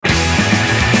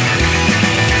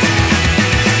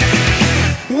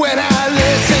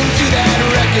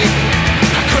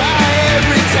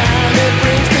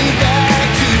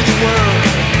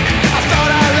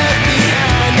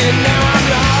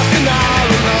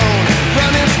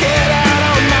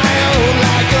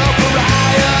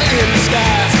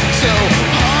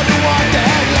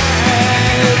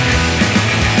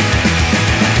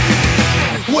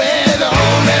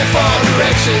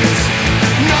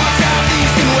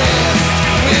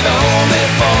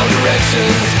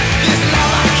directions. This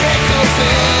love I can't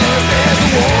confess. There's a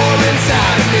war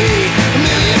inside of me. A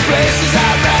million places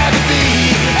I'd rather be.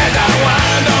 As I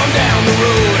wind on down the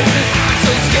road, I'm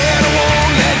so scared I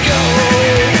won't let go.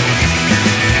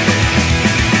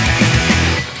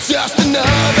 Just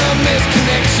another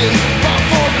misconnection.